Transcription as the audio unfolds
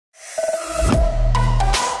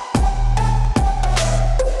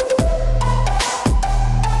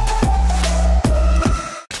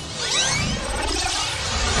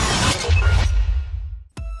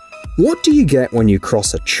What do you get when you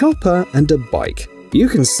cross a chopper and a bike? You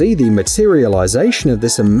can see the materialization of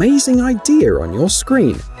this amazing idea on your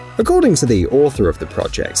screen. According to the author of the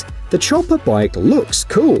project, the chopper bike looks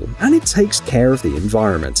cool and it takes care of the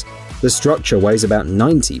environment. The structure weighs about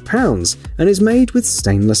 90 pounds and is made with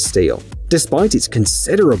stainless steel. Despite its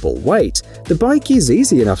considerable weight, the bike is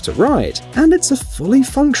easy enough to ride, and it's a fully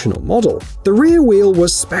functional model. The rear wheel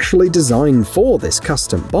was specially designed for this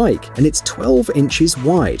custom bike, and it's 12 inches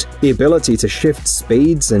wide. The ability to shift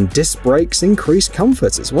speeds and disc brakes increase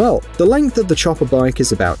comfort as well. The length of the chopper bike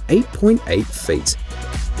is about 8.8 feet.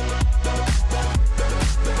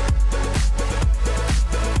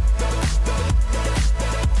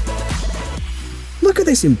 Look at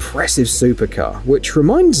this impressive supercar, which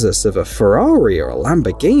reminds us of a Ferrari or a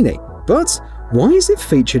Lamborghini. But why is it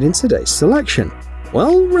featured in today's selection?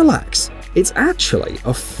 Well, relax. It's actually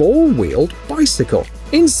a four-wheeled bicycle.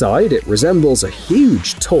 Inside, it resembles a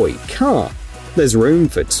huge toy car. There's room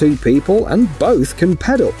for two people and both can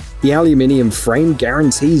pedal. The aluminium frame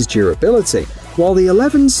guarantees durability, while the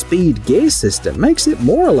 11-speed gear system makes it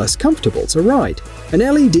more or less comfortable to ride. An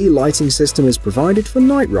LED lighting system is provided for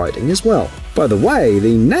night riding as well. By the way,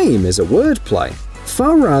 the name is a wordplay.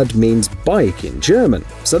 Fahrrad means bike in German,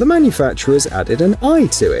 so the manufacturers added an I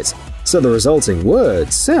to it. So the resulting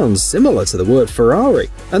word sounds similar to the word Ferrari,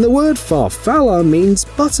 and the word farfalla means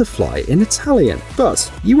butterfly in Italian, but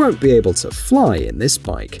you won't be able to fly in this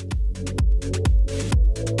bike.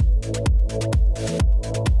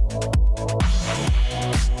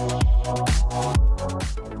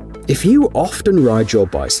 If you often ride your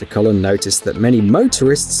bicycle and notice that many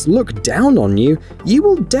motorists look down on you, you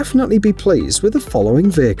will definitely be pleased with the following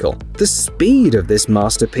vehicle. The speed of this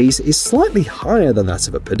masterpiece is slightly higher than that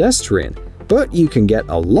of a pedestrian, but you can get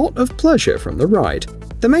a lot of pleasure from the ride.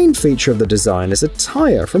 The main feature of the design is a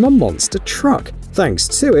tire from a monster truck. Thanks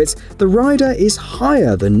to it, the rider is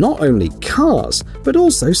higher than not only cars, but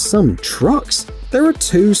also some trucks. There are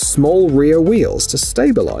two small rear wheels to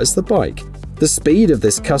stabilize the bike. The speed of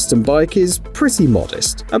this custom bike is pretty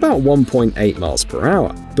modest, about 1.8 miles per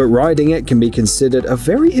hour, but riding it can be considered a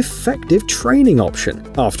very effective training option.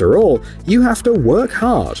 After all, you have to work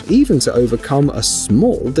hard even to overcome a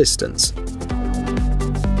small distance.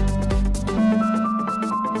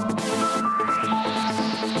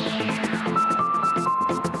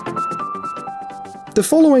 The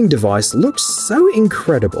following device looks so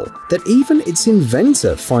incredible that even its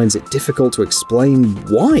inventor finds it difficult to explain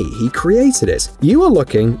why he created it. You are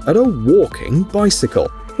looking at a walking bicycle.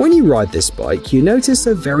 When you ride this bike, you notice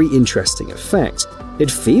a very interesting effect. It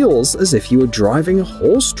feels as if you are driving a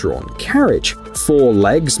horse-drawn carriage. Four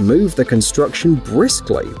legs move the construction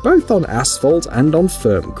briskly, both on asphalt and on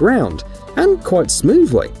firm ground, and quite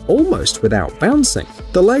smoothly, almost without bouncing.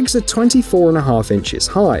 The legs are 24.5 inches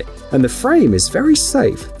high, and the frame is very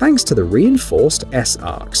safe thanks to the reinforced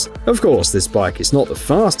S-arcs. Of course, this bike is not the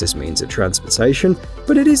fastest means of transportation,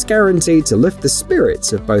 but it is guaranteed to lift the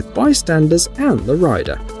spirits of both bystanders and the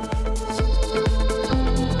rider.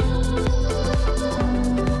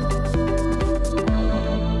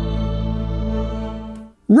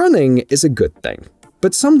 Running is a good thing,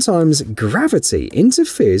 but sometimes gravity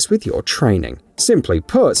interferes with your training. Simply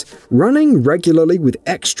put, running regularly with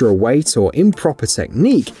extra weight or improper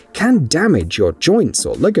technique can damage your joints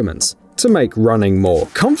or ligaments. To make running more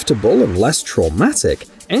comfortable and less traumatic,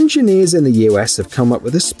 engineers in the US have come up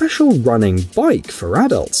with a special running bike for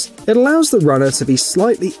adults. It allows the runner to be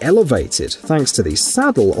slightly elevated thanks to the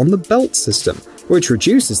saddle on the belt system, which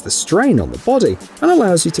reduces the strain on the body and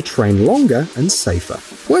allows you to train longer and safer.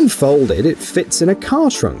 When folded, it fits in a car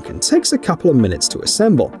trunk and takes a couple of minutes to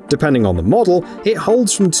assemble. Depending on the model, it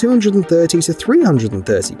holds from 230 to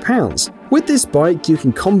 330 pounds. With this bike, you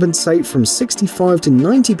can compensate from 65 to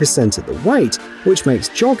 90% of the weight, which makes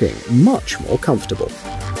jogging much more comfortable.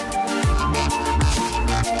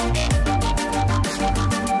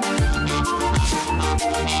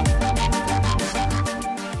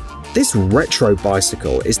 This retro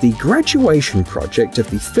bicycle is the graduation project of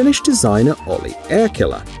the Finnish designer Olli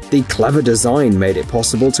Erkkilä. The clever design made it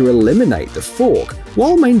possible to eliminate the fork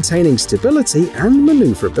while maintaining stability and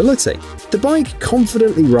maneuverability. The bike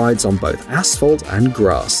confidently rides on both asphalt and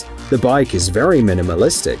grass. The bike is very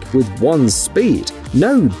minimalistic, with one speed,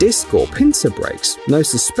 no disc or pincer brakes, no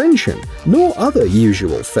suspension, nor other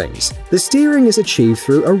usual things. The steering is achieved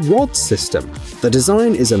through a rod system. The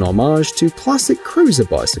design is an homage to classic cruiser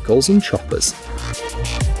bicycles and choppers.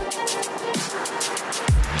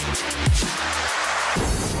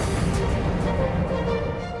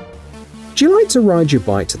 Do you like to ride your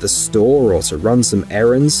bike to the store or to run some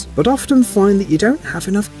errands, but often find that you don't have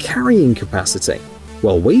enough carrying capacity?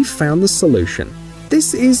 Well, we've found the solution.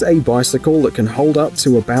 This is a bicycle that can hold up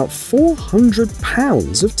to about 400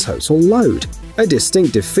 pounds of total load. A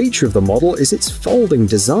distinctive feature of the model is its folding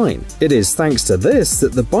design. It is thanks to this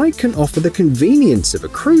that the bike can offer the convenience of a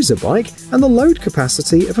cruiser bike and the load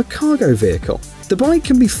capacity of a cargo vehicle. The bike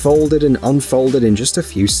can be folded and unfolded in just a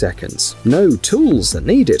few seconds. No tools are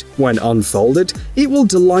needed. When unfolded, it will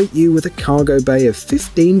delight you with a cargo bay of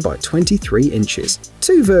 15 by 23 inches.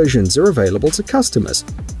 Two versions are available to customers: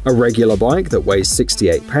 a regular bike that weighs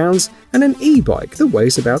 68 pounds and an e-bike that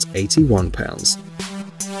weighs about 81 pounds.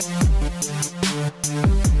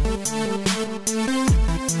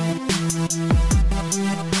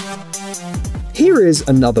 Here is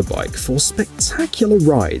another bike for spectacular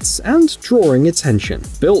rides and drawing attention,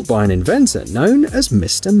 built by an inventor known as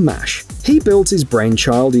Mr. Mash. He built his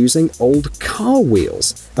brainchild using old car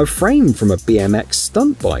wheels, a frame from a BMX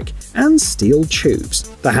stunt bike, and steel tubes.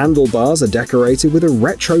 The handlebars are decorated with a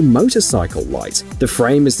retro motorcycle light. The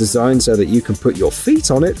frame is designed so that you can put your feet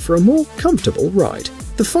on it for a more comfortable ride.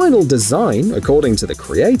 The final design, according to the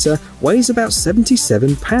creator, weighs about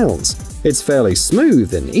 77 pounds. It's fairly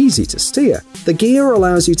smooth and easy to steer. The gear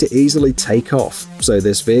allows you to easily take off, so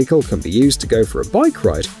this vehicle can be used to go for a bike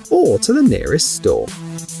ride or to the nearest store.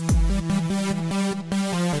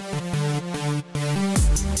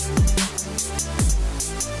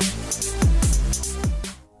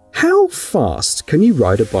 How fast can you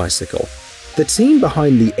ride a bicycle? The team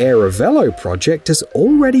behind the Aerovelo project has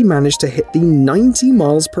already managed to hit the 90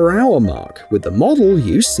 miles per hour mark with the model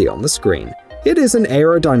you see on the screen. It is an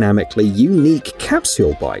aerodynamically unique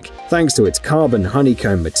capsule bike. Thanks to its carbon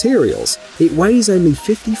honeycomb materials, it weighs only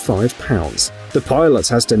 55 pounds. The pilot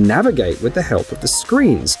has to navigate with the help of the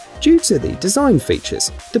screens due to the design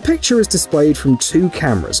features. The picture is displayed from two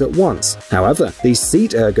cameras at once. However, these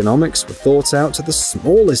seat ergonomics were thought out to the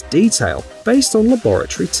smallest detail based on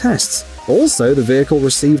laboratory tests. Also, the vehicle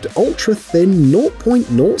received ultra-thin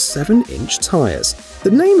 0.07-inch tires.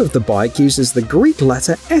 The name of the bike uses the Greek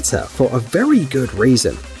letter eta for a very good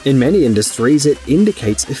reason. In many industries, it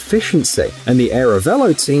indicates efficiency, and the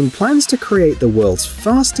Aerovelo team plans to create the world's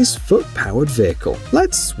fastest foot-powered vehicle.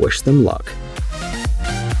 Let's wish them luck.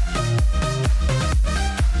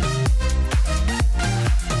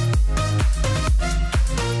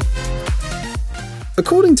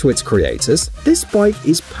 According to its creators, this bike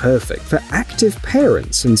is perfect for active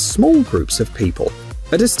parents and small groups of people.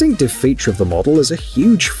 A distinctive feature of the model is a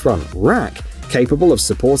huge front rack, capable of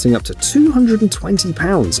supporting up to 220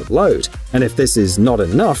 pounds of load. And if this is not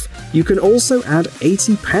enough, you can also add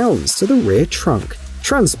 80 pounds to the rear trunk.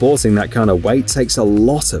 Transporting that kind of weight takes a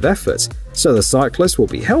lot of effort, so the cyclist will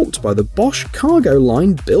be helped by the Bosch Cargo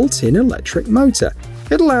Line built-in electric motor.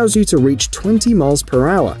 It allows you to reach 20 miles per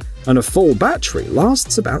hour, and a full battery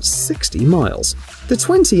lasts about 60 miles. The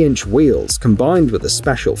 20-inch wheels, combined with a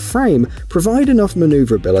special frame, provide enough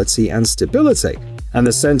maneuverability and stability, and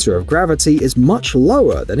the center of gravity is much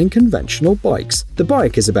lower than in conventional bikes. The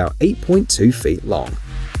bike is about 8.2 feet long.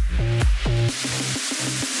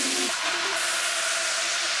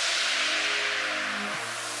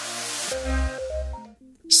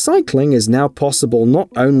 Cycling is now possible not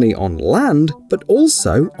only on land, but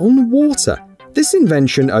also on water. This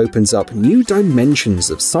invention opens up new dimensions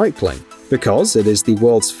of cycling, because it is the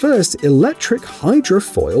world's first electric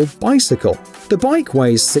hydrofoil bicycle. The bike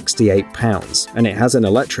weighs 68 pounds, and it has an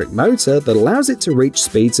electric motor that allows it to reach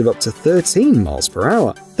speeds of up to 13 miles per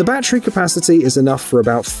hour. The battery capacity is enough for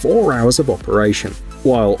about 4 hours of operation,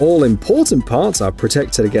 while all important parts are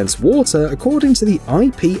protected against water according to the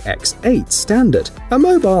IPX8 standard. A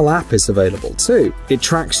mobile app is available too. It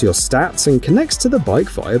tracks your stats and connects to the bike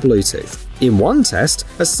via Bluetooth. In one test,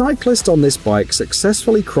 a cyclist on this bike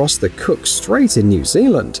successfully crossed the Cook Strait in New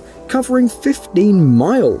Zealand, covering 15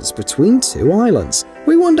 miles between two islands.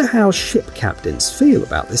 We wonder how ship captains feel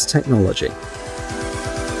about this technology.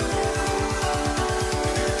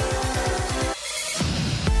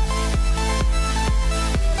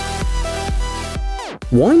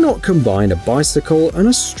 Why not combine a bicycle and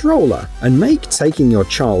a stroller and make taking your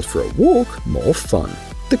child for a walk more fun?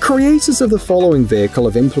 The creators of the following vehicle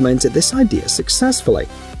have implemented this idea successfully,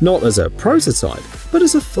 not as a prototype, but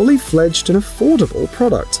as a fully fledged and affordable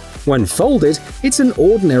product. When folded, it's an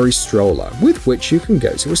ordinary stroller with which you can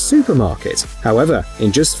go to a supermarket. However,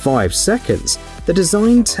 in just 5 seconds, the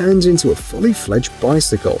design turns into a fully fledged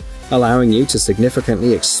bicycle, allowing you to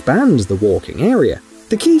significantly expand the walking area.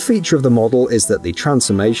 The key feature of the model is that the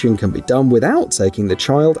transformation can be done without taking the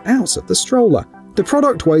child out of the stroller. The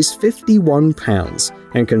product weighs 51 pounds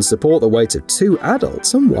and can support the weight of 2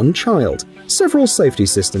 adults and 1 child. Several safety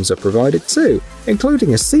systems are provided too,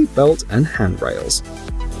 including a seatbelt and handrails.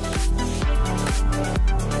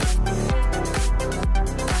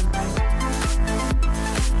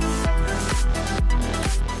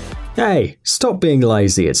 Hey, stop being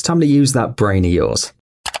lazy, it's time to use that brain of yours.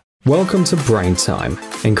 Welcome to Brain Time.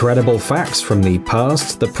 Incredible facts from the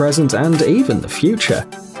past, the present, and even the future.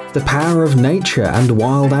 The power of nature and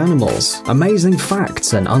wild animals, amazing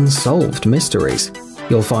facts and unsolved mysteries.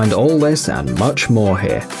 You'll find all this and much more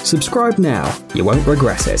here. Subscribe now, you won't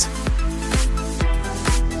regret it.